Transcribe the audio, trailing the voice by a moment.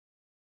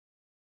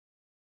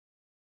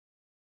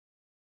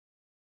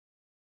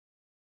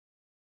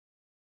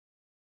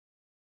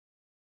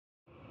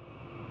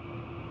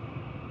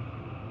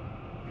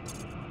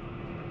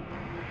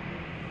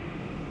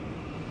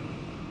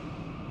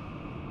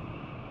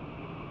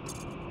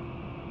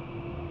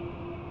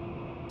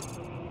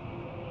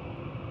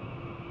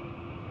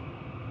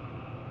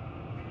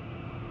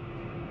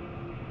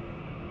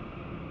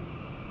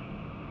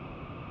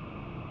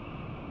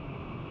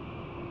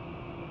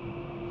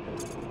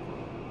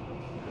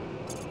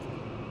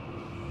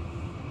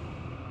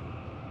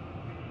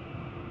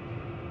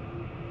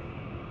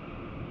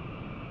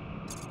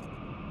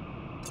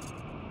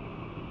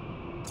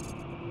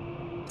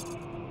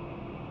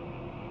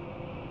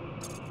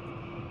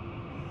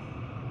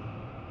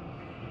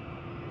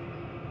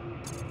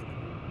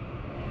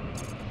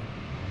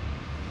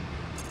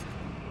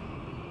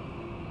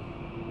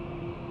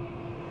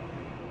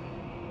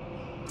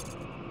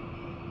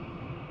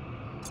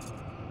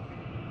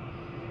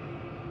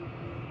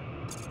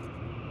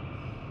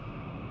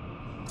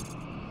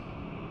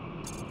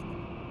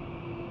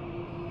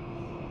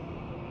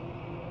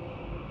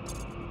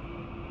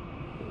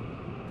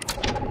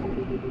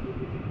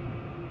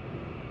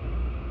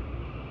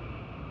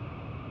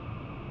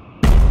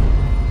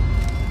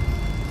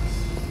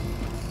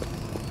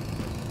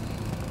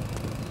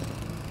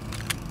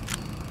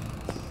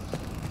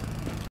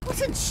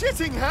What in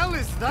shitting hell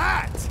is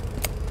that?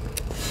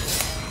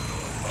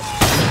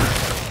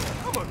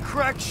 I'm a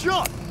crack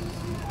shot!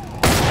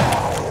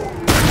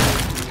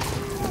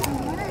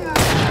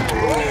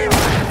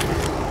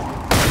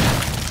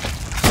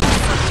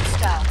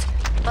 Start,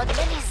 but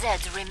many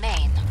Zeds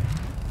remain.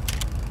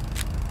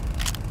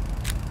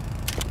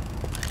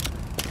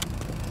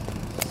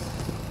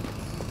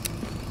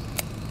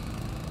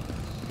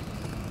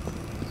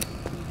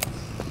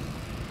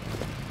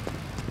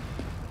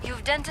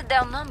 You've dented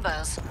their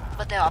numbers,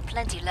 but there are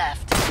plenty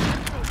left.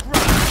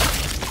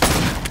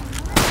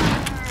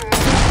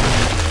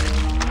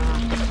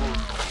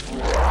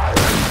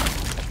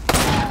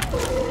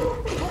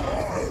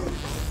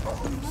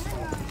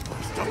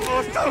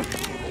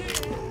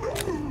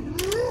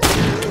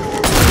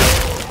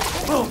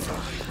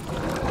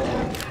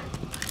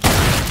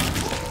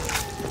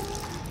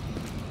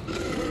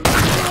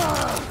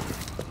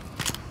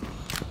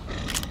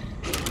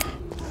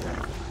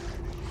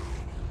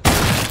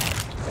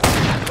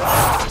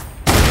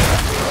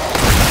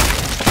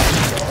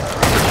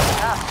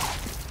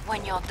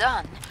 When you're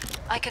done,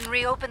 I can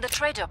reopen the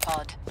trader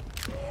pod.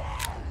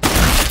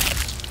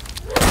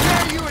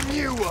 Prepare you a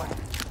new one!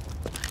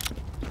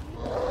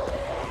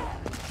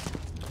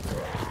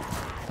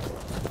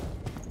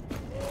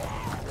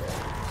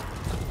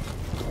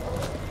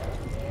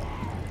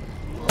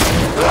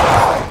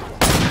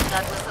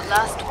 That was the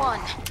last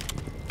one.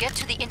 Get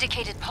to the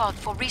indicated pod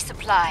for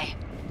resupply.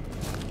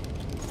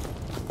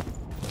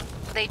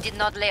 They did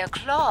not lay a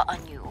claw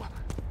on you.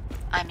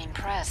 I'm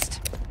impressed.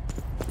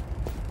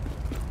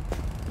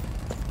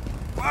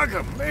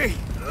 Bugger me!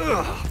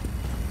 Ugh.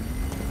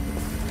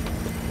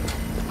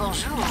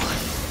 Bonjour.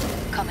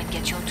 Come and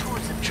get your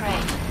tools of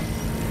trade.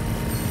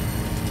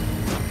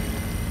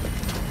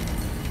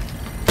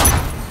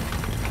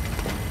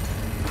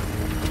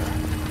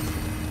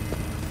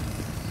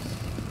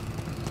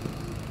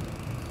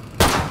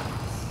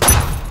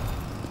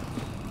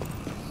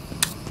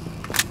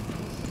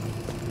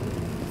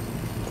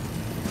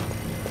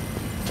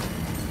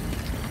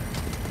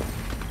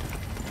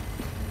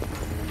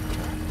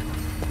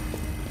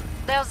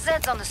 There are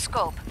Zeds on the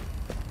scope.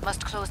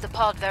 Must close the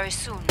pod very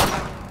soon.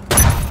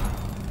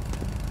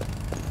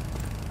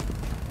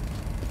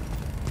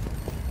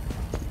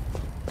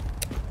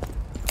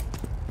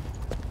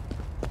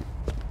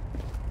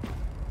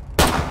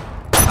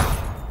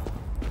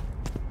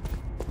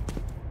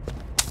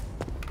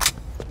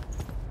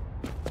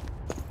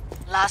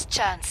 Last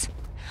chance.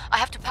 I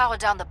have to power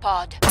down the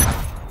pod.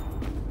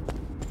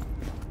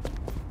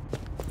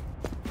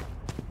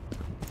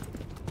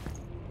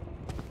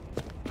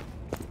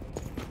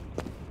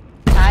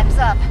 Time's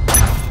up.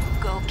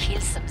 Go kill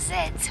some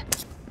Zeds.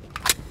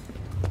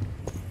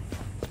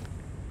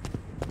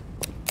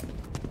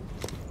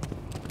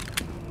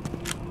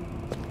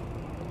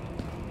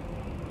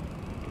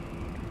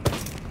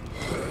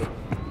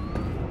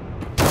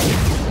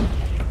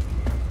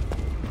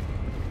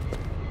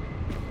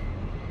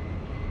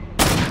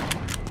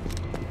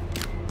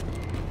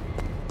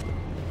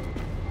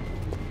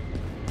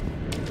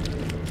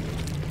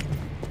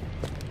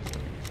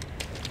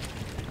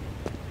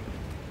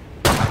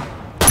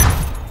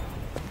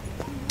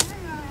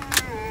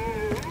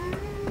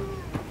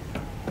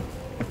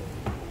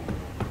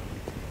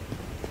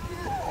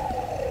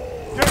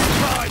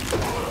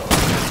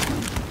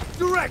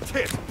 Direct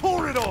hit!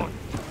 Pour it on!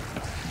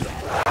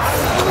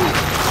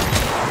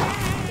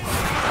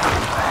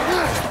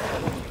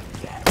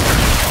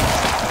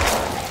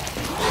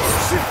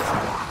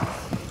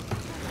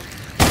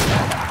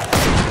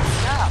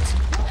 Start.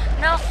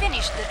 Now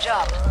finish the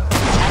job.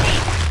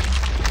 Allez.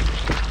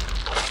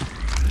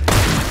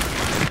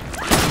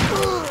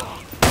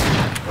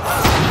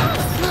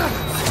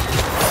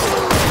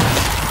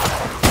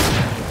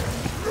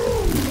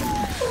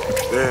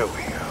 There we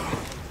go.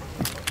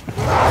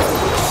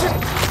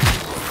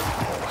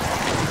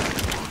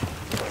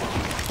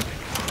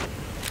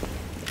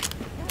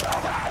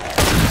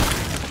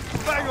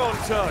 Bang on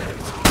target.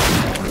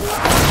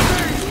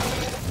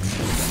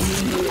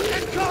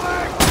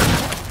 Incoming!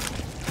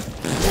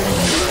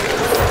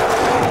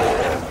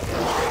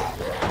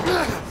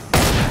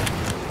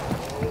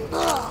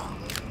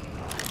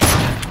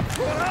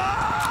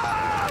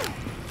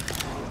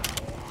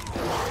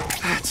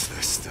 That's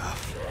the stuff.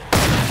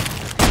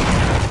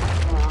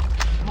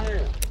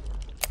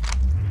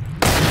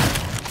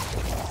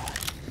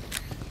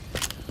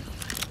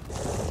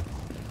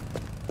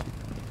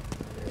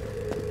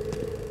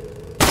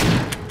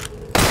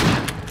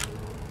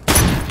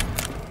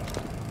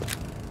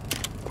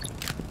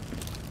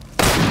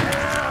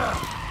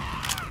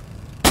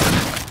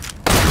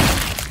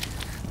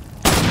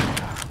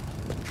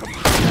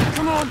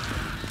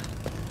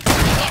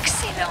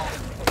 No.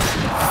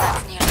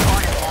 That's nearly all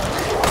of them.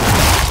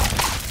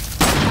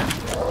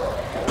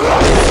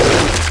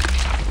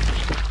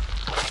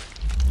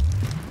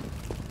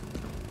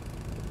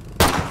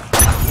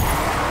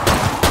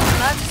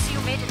 Glad to see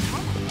you made it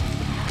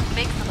through.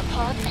 Make for the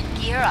pod and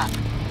gear up.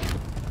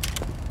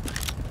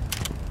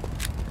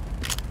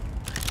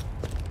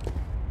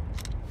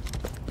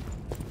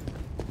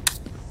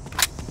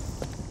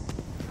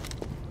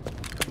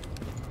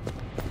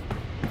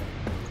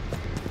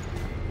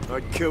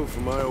 I'd kill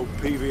for my old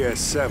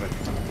PVS-7.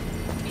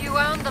 You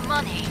earned the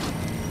money.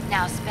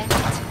 Now spend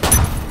it.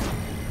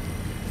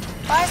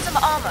 Buy some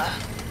armor.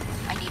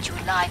 I need you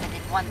alive and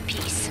in one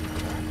piece.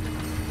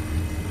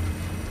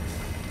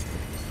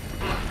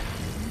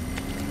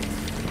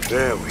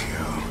 There we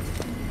go.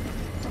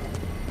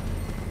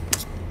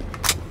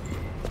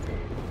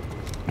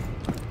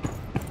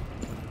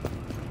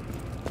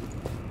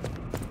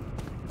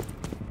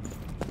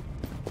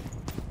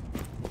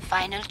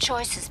 Final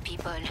choices,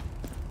 people.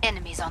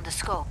 Enemies on the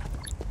scope.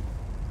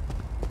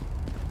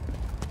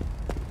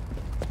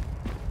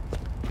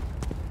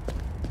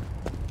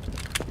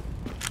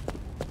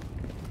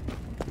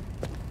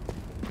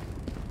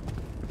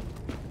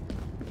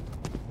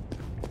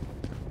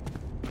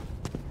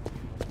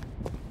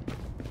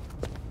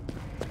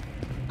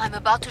 I'm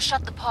about to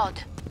shut the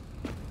pod.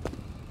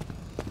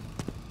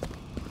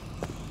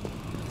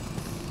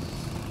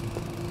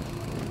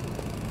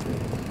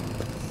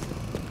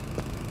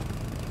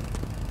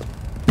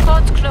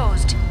 Pod's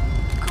closed.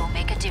 Go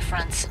make a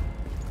difference.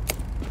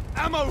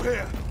 Ammo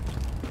here!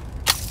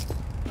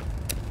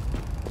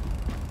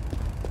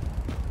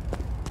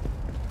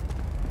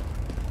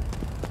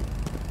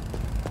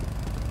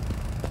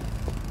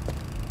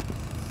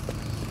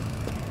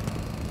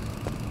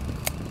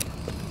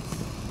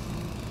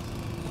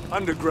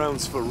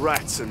 Underground's for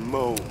rats and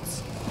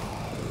moles.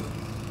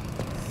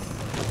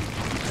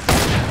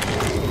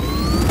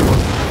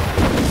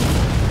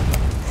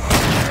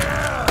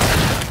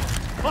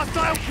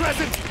 Hostile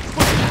presence!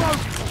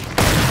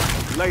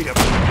 Later.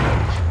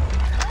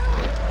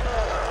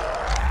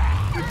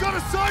 We've got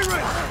a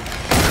siren!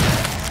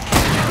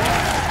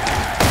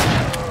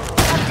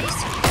 At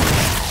least.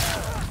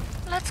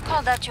 Let's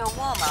call that your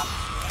warm-up.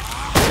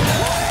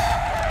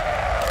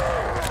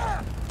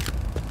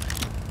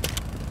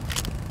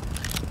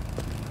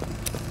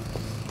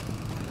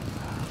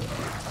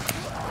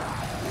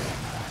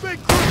 Big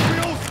group, we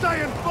all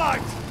stay and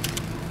fight!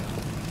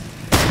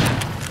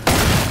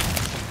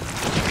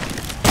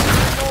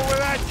 Know where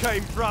that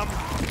came from.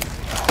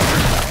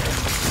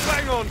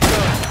 Bang on,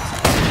 girl.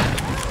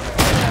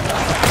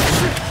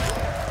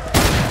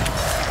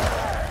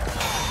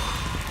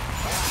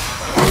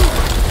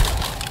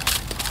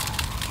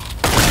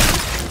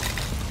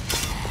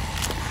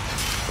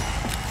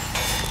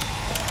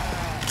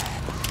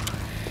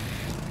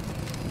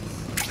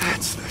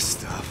 That's the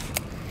stuff.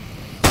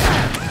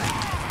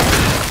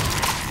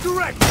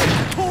 Direct!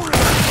 Pour it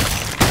out!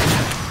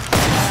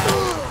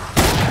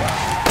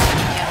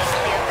 Nearly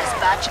cleared this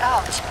batch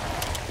out.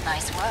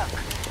 Nice work.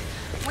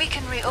 We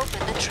can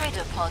reopen the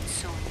trader pod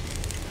soon.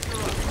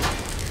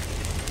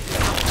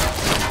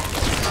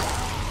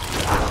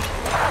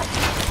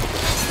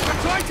 I'm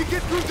trying to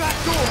get through that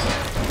door!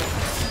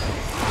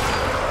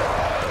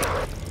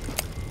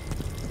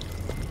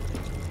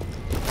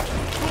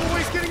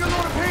 Always getting a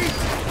lot of heat!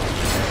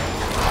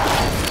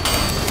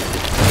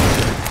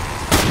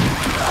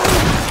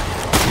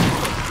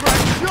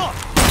 Great shot!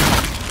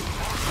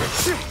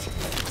 Shit!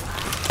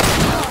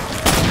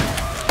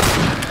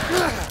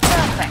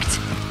 Perfect.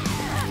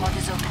 Pod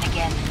is open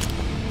again.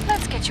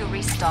 Let's get you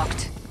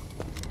restocked.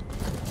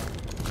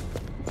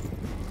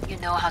 You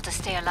know how to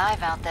stay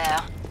alive out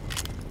there.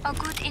 A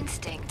good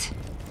instinct.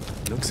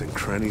 Nooks and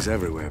crannies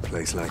everywhere, a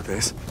place like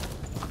this.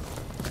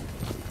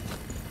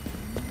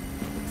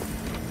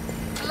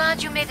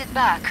 Glad you made it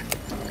back.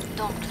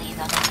 Don't bleed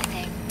on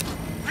anything.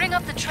 Bring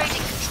up the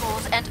trading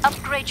controls and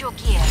upgrade your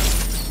gear.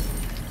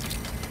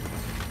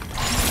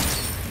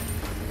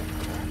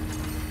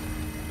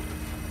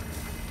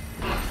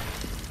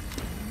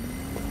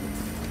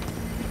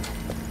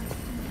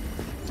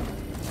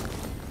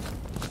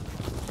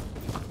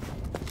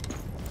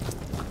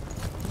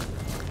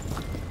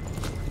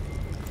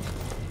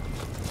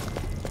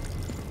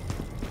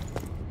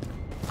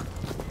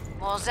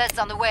 More Zeds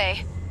on the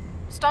way.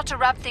 Start to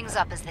wrap things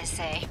up, as they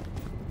say.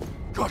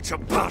 Gotcha,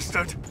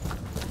 bastard!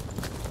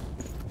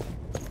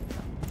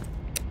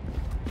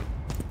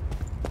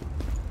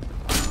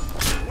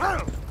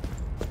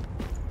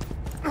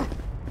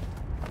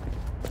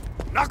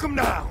 Knock him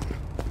down!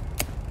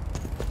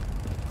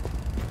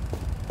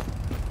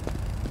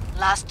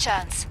 Last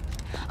chance.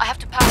 I have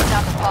to power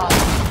down the pod.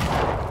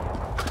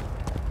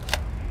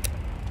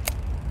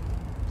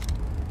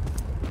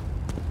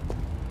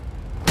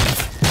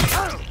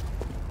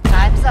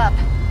 Time's up.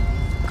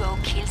 Go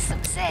kill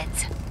some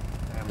Zeds.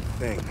 Damn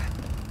thing.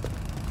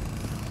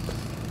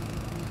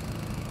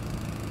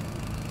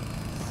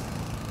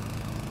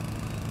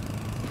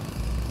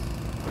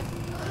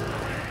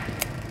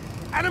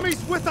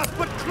 Enemies with us,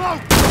 but close!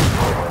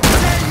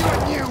 Dare you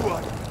and you!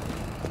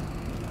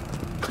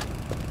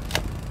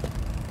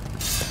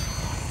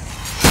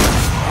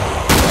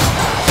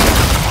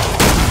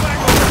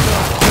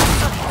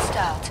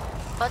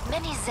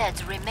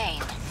 Zeds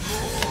remain.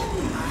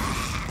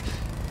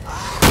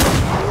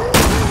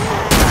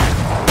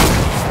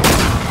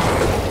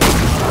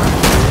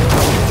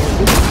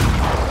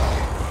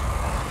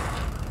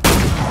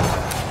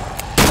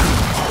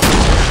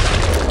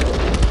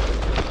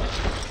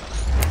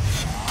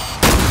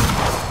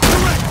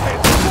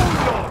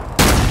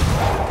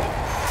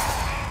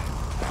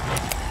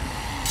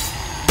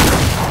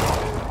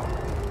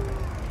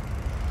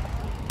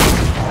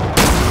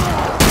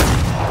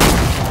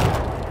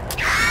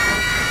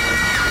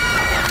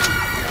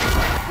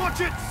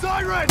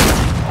 Siren!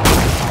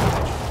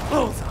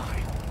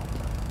 Bullseye!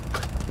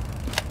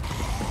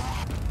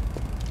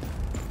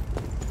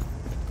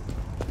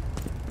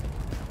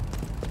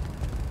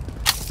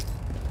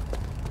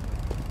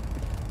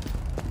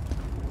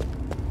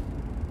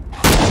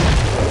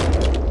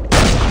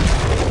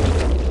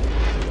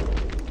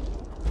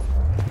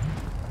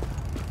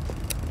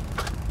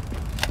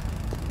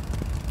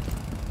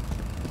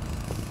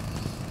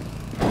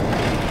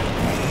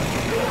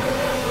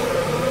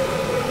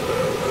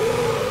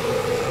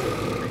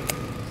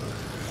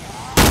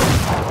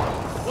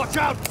 Watch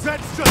out!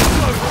 Zed's just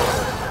close!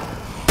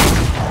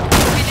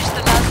 Finish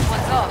the last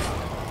ones off,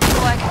 so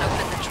I can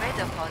open the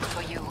trader pod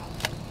for you.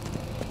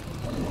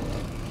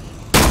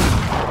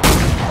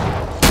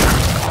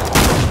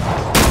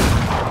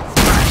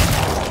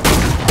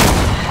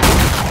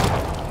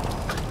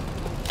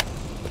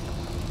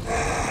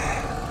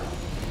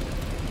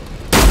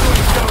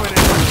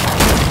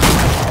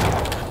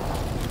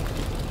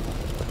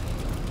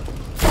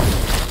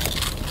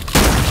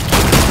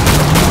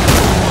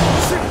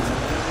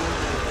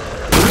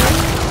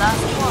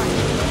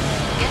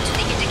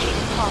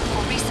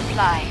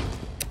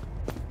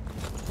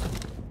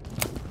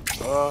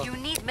 You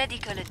need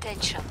medical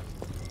attention.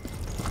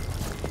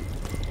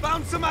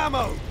 Found some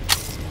ammo!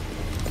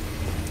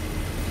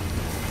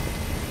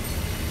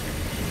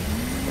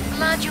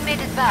 Glad you made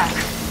it back.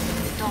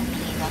 Don't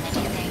bleed on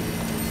anything.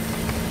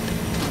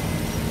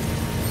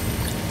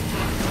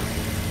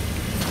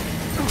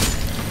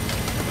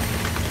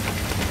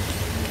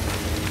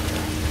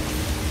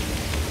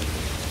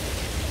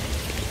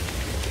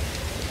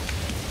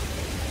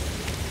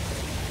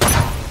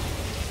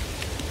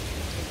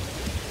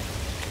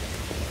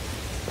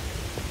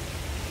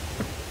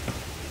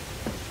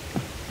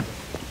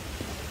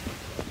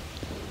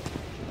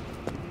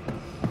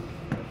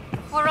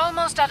 We're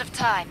almost out of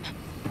time.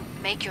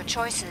 Make your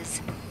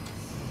choices.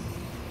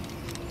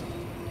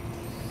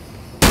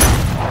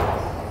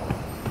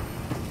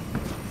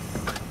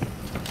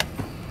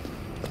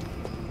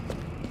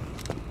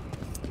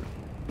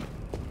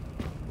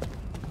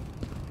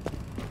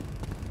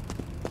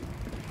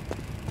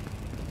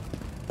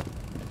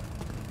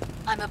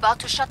 I'm about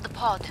to shut the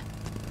pod.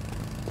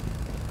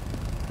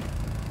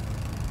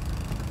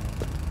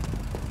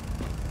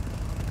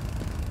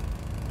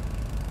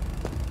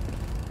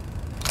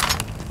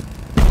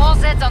 More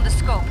Zeds on the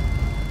scope.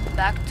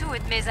 Back to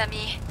it, mes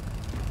amis.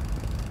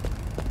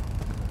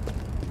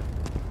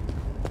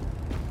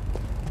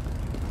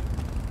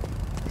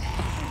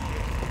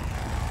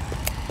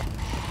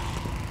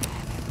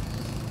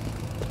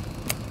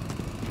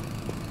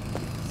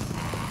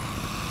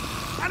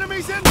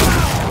 Enemies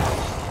inbound!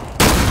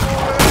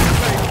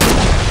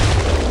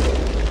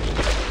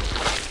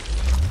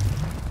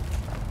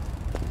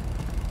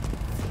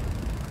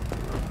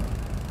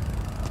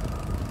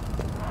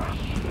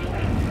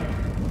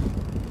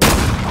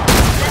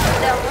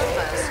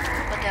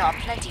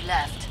 Plenty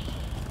left.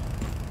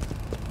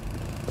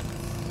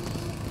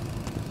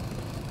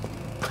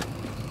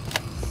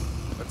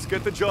 Let's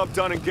get the job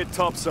done and get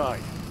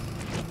topside.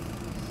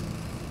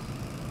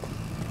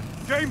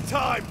 Game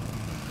time!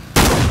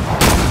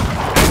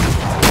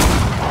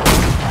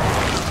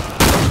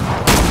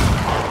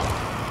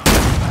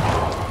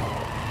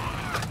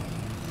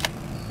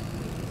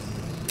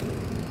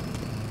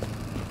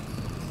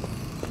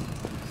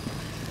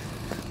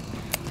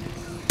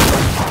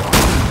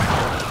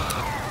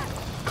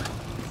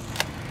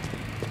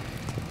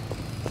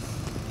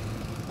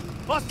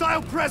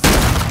 Hostile presence!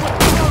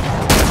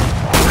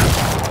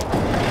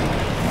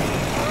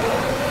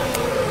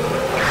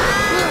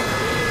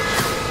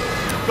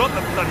 Got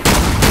the bloody...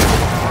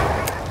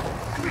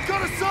 We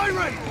got a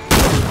siren!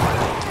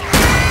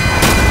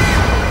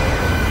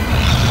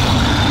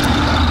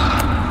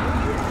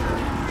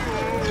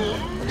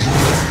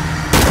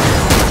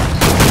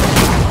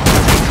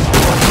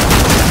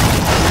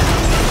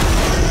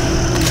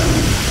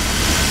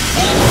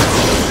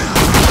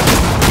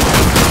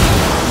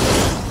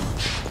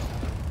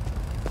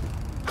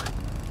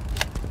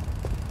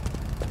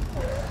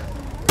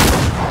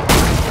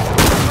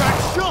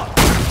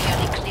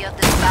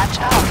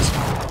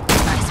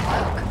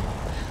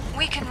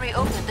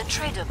 Reopen the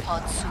trader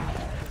pod soon.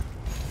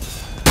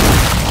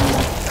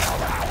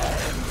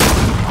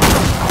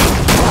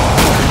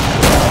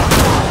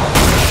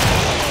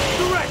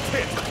 Direct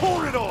hit!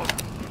 Pour it on!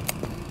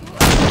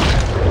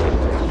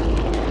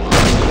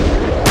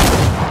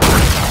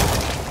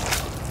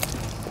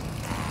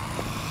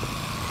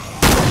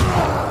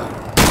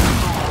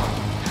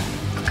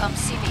 Come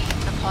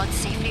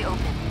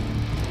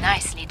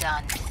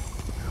done.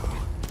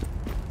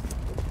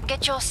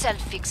 Get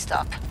yourself fixed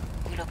up.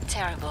 You look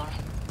terrible.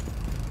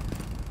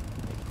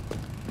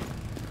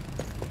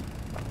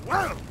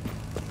 Well,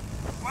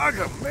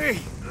 bugger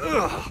me.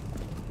 Ugh.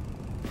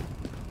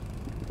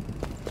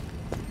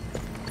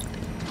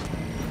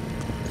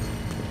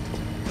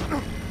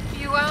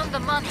 You earned the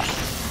money.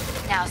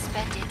 Now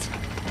spend it.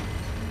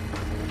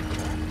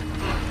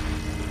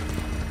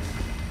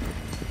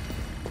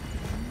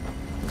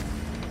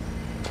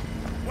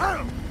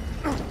 Well.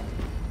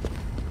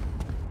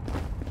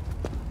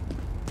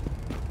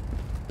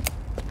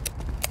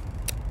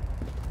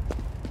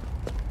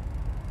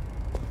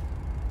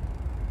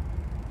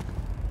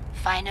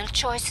 Final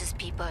choices,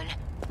 people.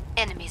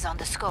 Enemies on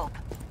the scope.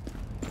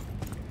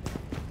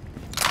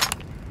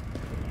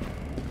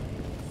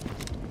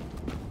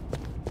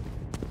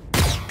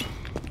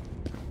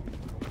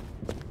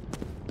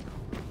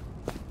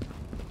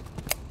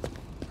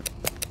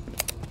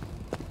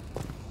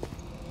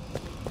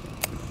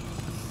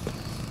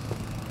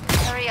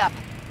 Hurry up.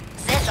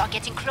 Zeds are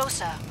getting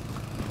closer.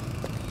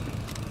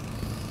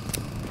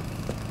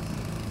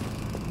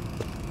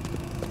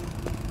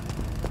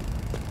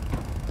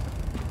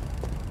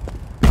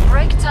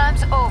 Break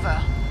time's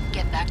over.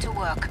 Get back to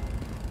work.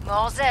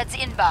 More Zeds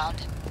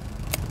inbound.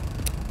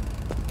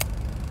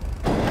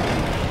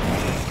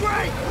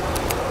 Great!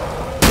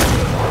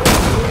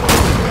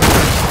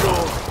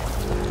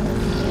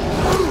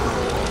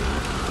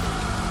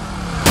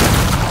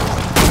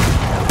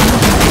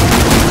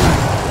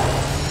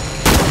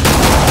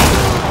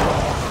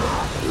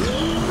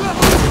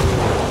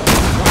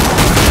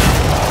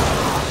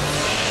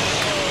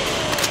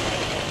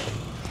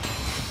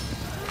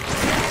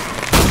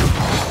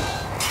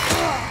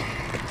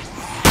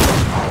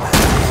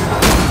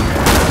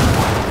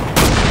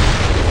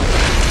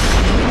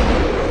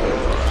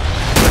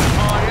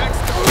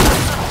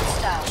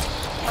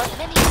 But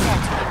many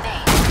Zeds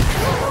remain.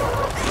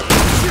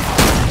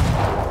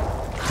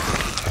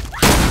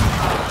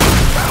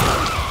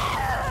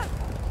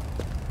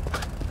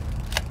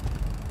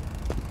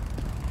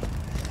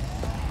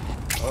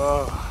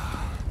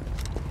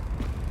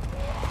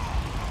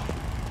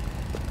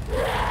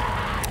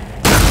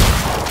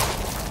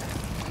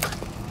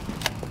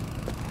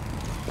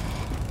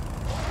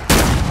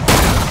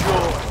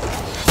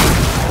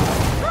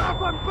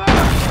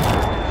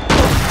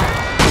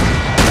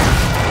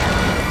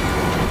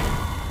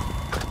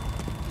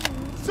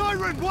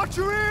 Siren, watch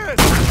your ears!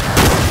 I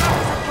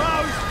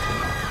suppose.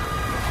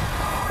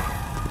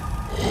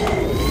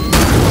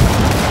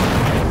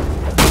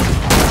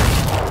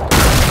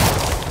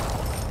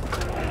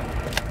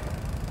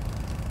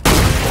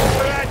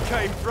 Where that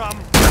came from?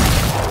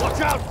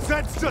 Watch out,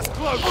 Zed's just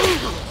close!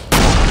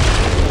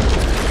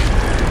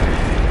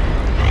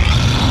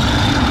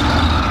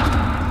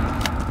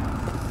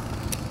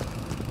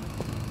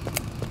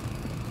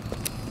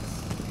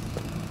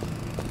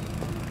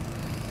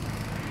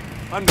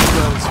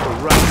 Undergrounds for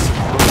rats and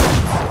rodents.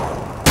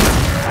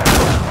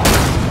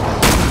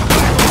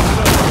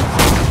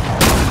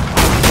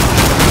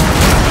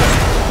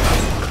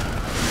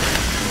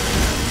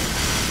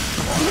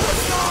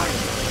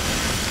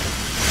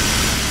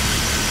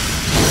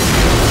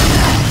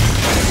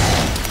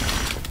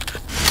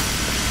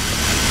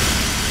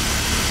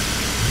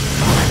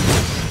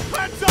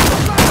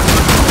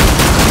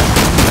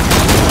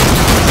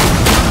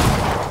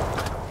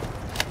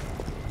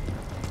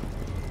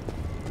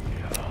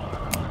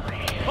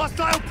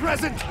 Hostile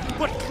present,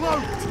 but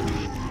cloaked!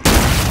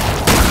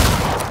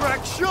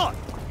 Crack shot!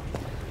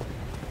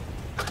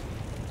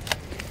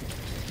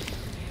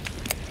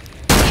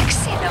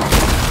 Excellent.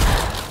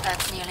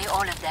 That's nearly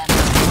all of them.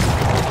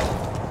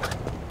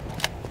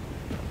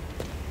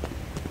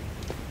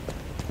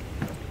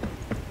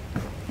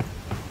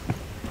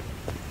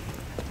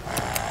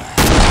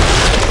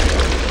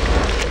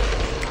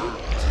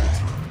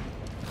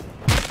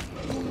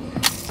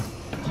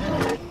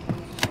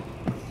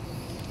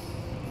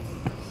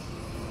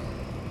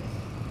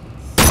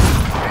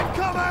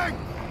 Incoming!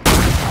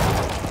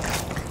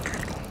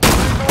 I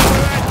know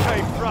where that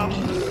came from.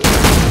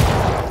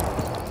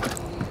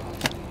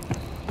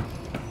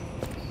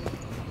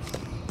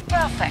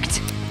 Perfect.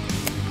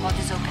 Pod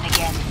is open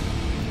again.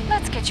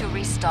 Let's get you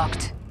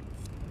restocked.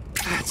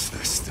 That's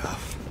the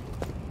stuff.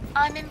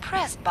 I'm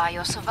impressed by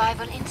your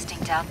survival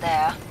instinct out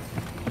there.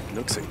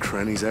 Nooks and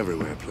crannies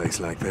everywhere, a place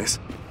like this.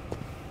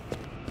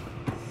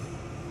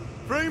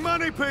 Free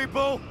money,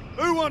 people!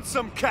 Who wants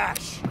some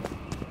cash?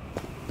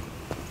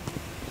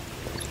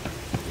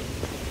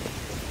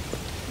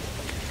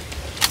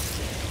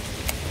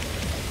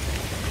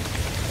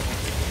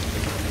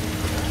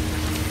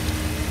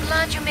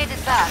 Glad you made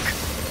it back.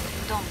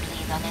 Don't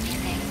bleed on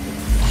anything.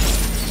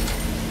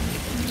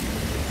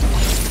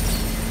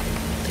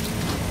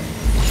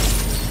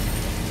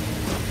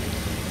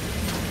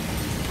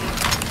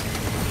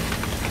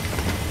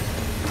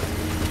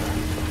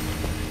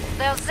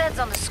 There are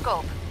Zeds on the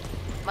scope.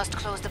 Must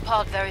close the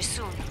pod very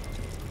soon.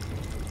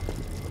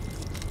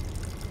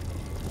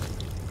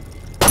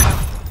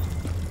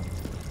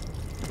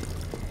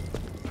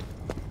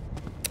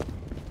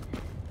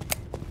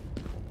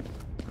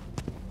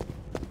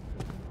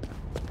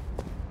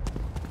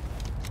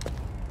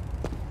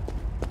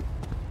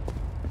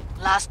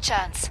 Last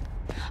chance.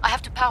 I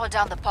have to power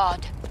down the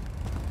pod.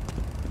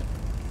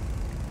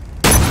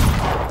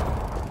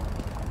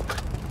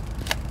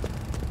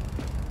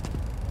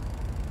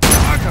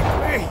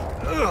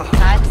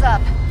 Time's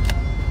up.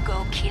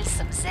 Go kill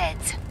some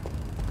Zeds.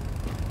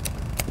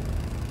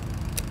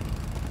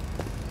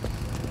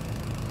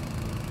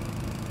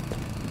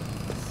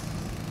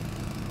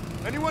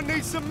 Anyone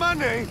need some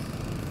money?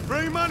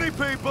 Free money,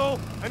 people!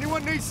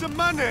 Anyone need some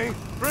money?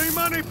 Free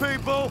money,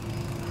 people!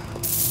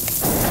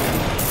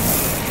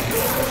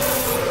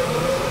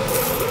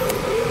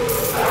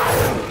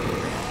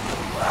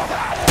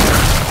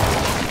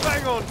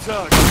 Bang on,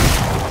 Tug!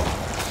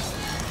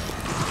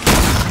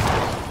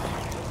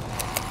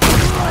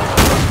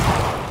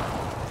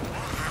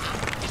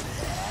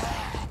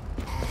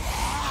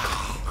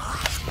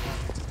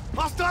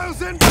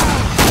 Hostiles inbound!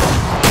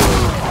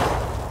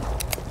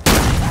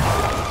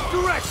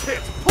 Direct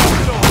hit! Pull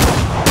it on!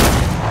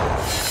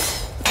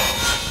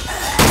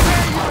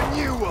 Prepare you a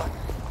new one!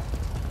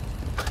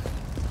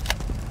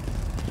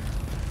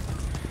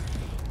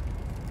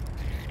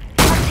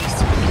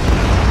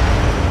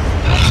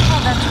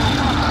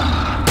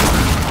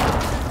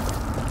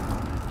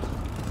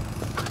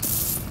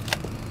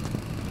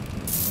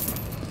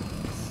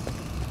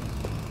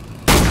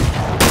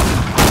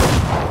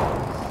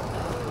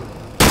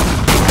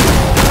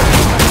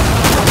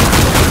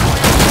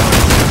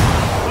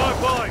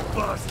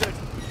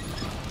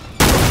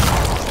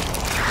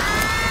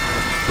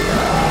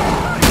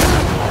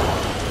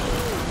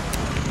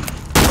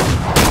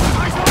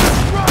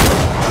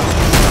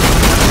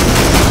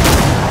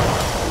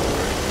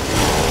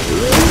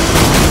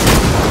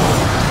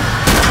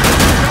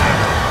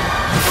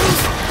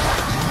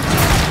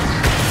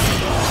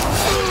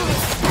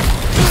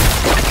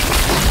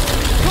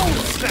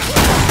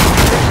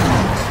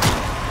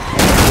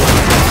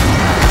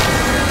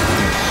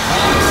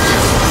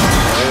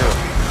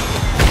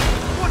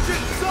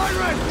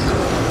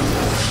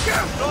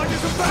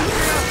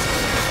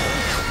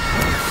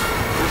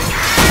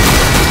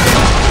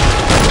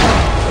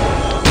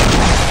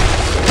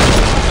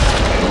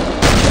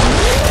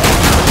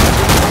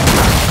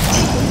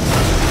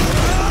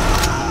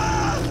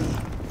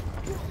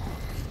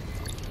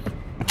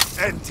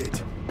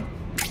 Ended.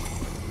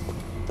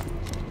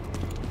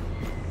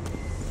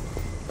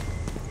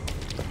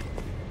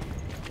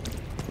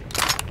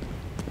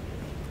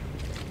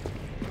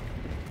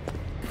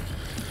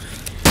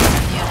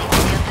 Nearly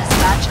cleared this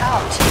batch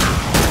out.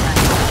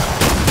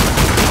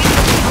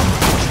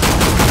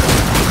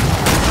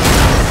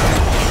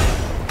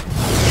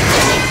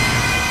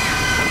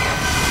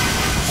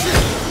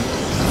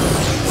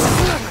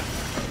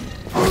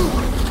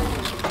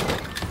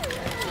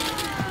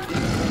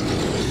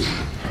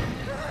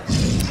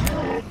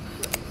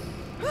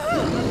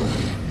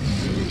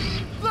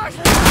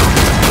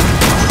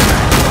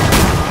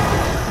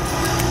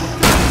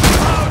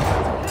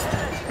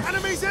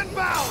 Enemies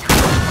inbound!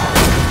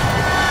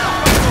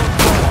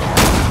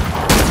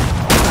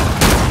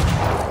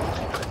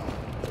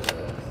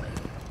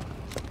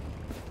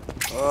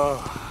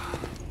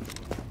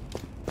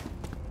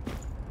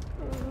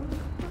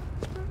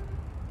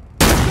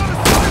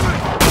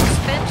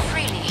 Spend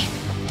freely.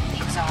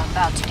 Things are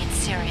about to get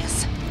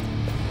serious.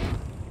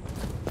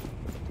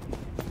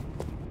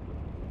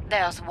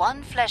 There's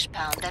one flesh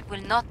pound that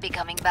will not be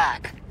coming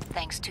back,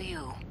 thanks to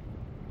you.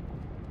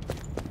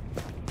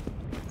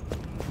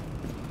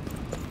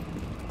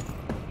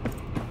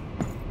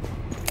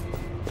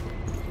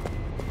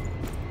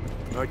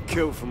 I'd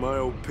kill for my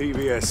old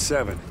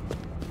PVS-7.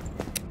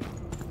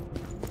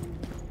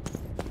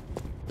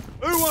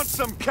 Who wants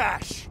some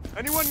cash?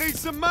 Anyone need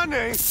some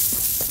money?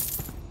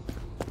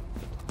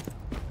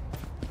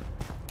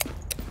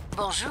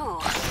 Bonjour.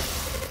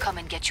 Come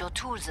and get your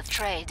tools of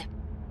trade.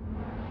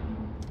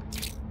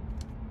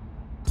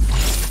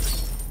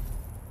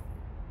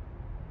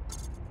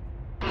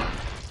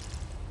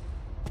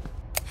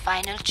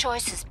 Final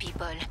choices,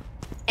 people.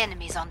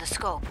 Enemies on the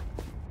scope.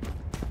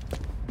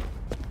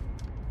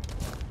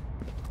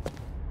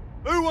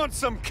 Who wants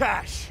some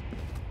cash?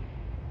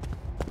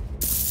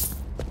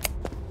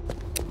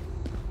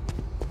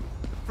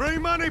 Free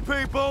money,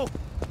 people!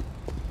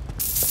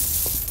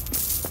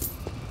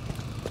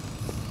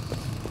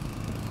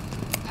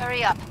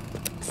 Hurry up.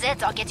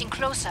 Zeds are getting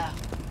closer.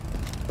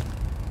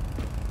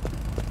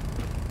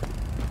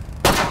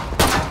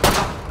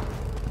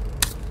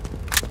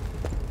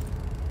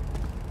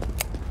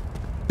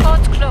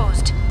 Pod's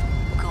closed.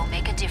 Go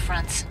make a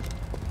difference.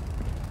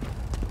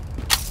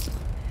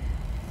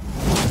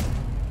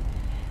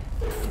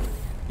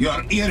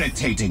 Your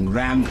irritating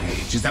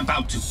rampage is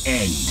about to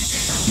end,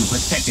 you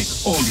pathetic,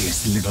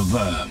 odious little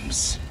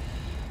worms.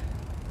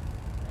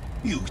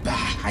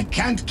 I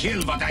can't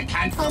kill, but I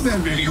can't. Oh,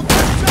 then will you?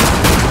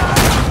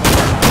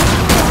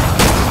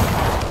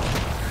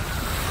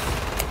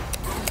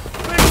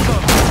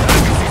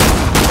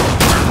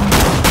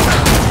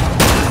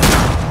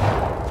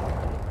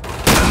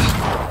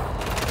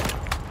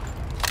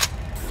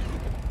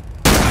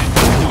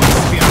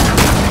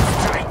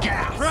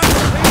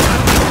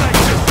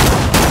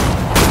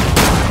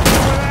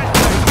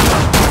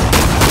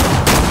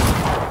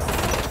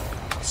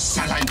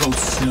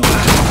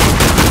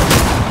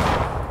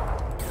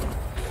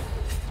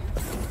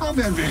 How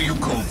well will you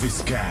cope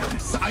with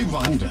gas? I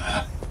wonder.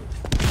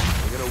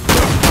 We're gonna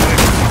work for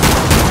this.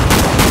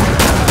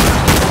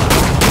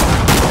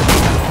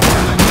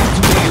 I need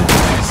to be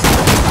impressed.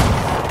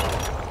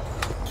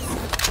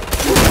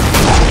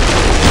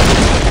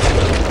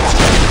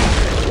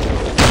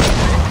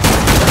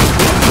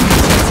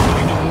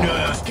 No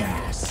nerve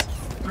gas.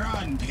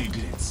 Run,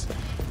 piglets.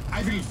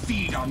 I will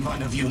feed on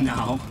one of you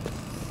now.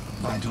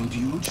 Why don't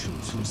you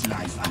choose whose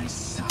life I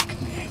suck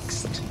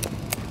next?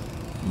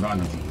 One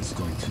of you is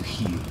going to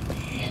heal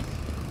me.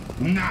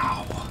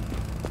 Now!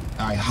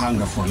 I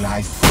hunger for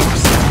life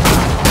force.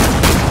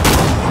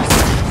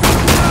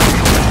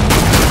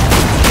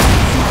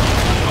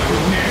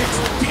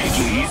 Next,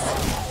 piggies!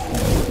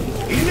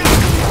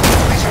 Enough!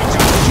 I shall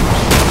just shoot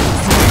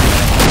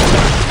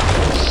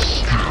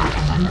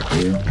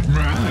you. Old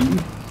man!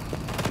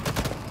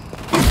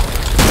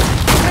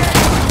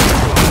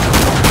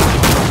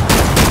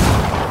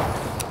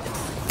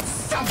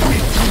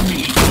 Submit to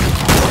me!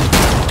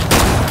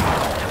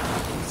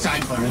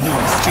 Time for a new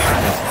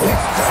experiment.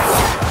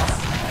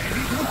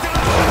 Ready to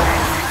die!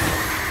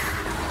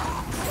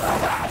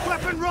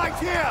 Weapon right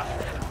here!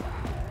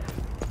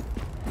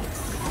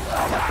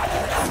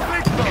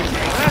 Big boat,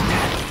 eh?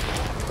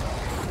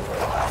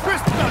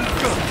 Crisp gun's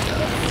good!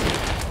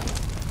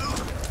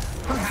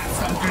 Perhaps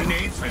some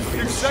grenades will You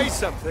finish. say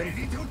something.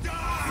 Ready to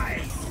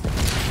die!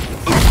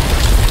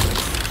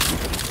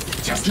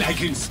 Just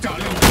like in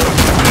Stalin.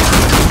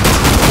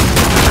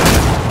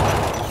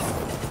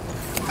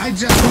 I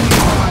just need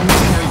one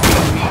healthy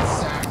meat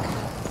sack.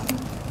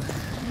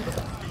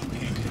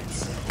 Piglets.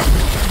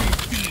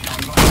 Feed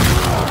on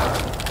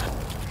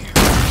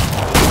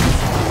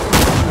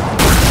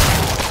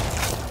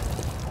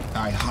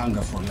I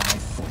hunger for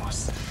life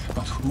force,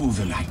 but who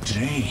will I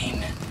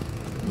drain?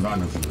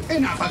 One of you.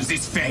 Enough of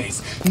this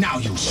phase! Now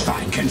you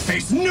Schwein can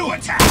face new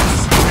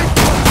attacks!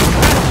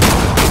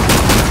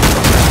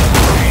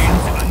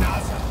 And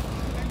another.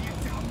 And yet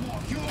there are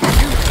more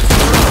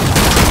humans.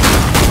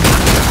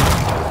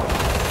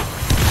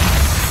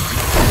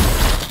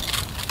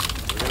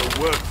 We're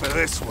gonna work for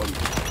this one.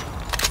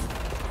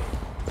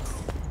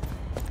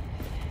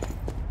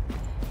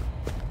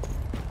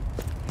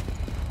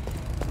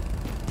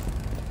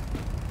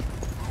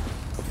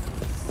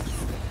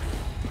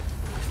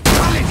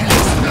 A little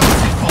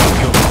explosive for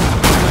you.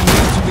 I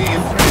need to be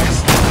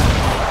impressed.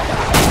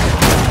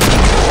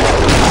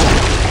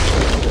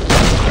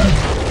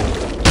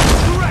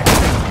 Correct!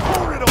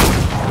 Pour it on!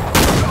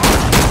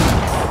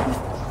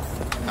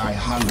 I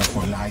hunger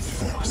for life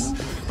force,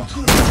 but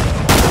who?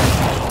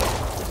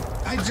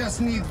 I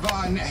just need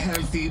one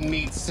healthy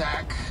meat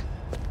sack.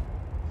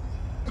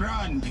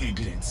 Run,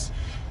 piglets.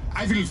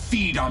 I will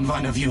feed on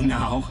one of you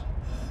now.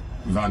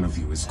 One of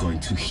you is going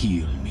to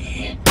heal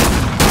me.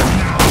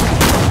 Now!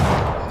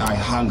 I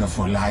hunger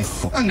for life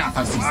force. Enough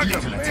of these Hunger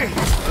little me.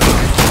 attacks.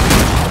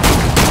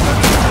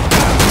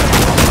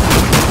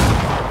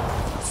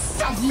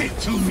 Submit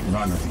to me.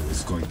 One of you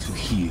is going to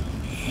heal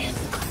me.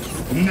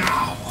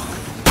 Now!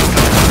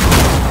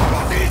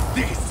 What is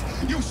this?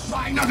 You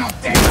swine are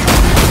not dead!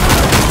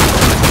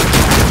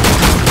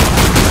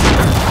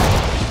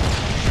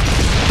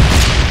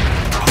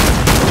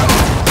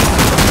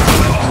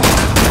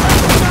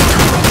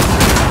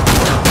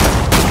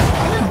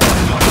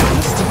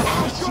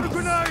 Got a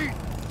grenade!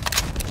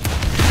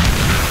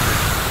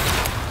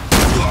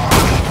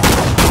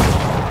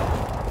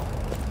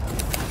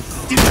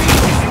 Defeat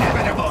is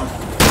inevitable!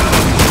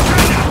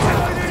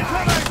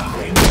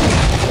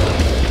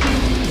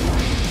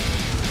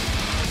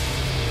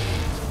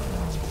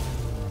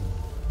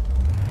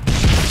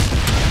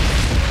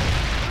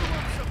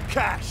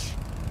 Cash!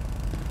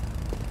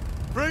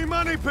 Free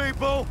money,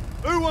 people!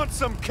 Who wants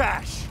some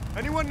cash?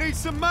 Anyone need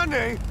some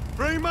money?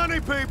 Free money,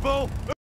 people!